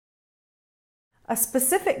A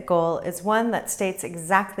specific goal is one that states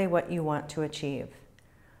exactly what you want to achieve.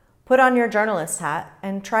 Put on your journalist hat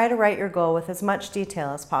and try to write your goal with as much detail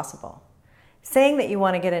as possible. Saying that you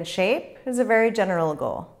want to get in shape is a very general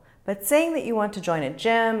goal, but saying that you want to join a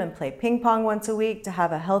gym and play ping pong once a week to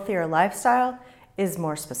have a healthier lifestyle is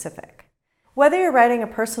more specific. Whether you're writing a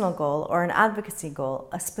personal goal or an advocacy goal,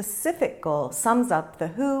 a specific goal sums up the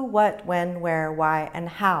who, what, when, where, why, and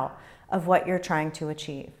how of what you're trying to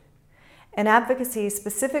achieve. In advocacy,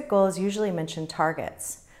 specific goals usually mention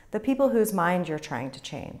targets, the people whose mind you're trying to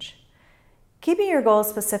change. Keeping your goals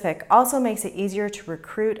specific also makes it easier to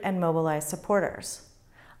recruit and mobilize supporters.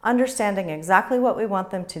 Understanding exactly what we want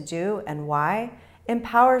them to do and why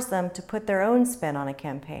empowers them to put their own spin on a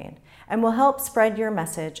campaign and will help spread your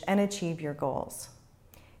message and achieve your goals.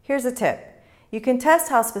 Here's a tip. You can test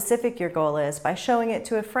how specific your goal is by showing it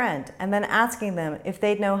to a friend and then asking them if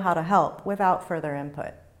they'd know how to help without further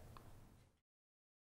input.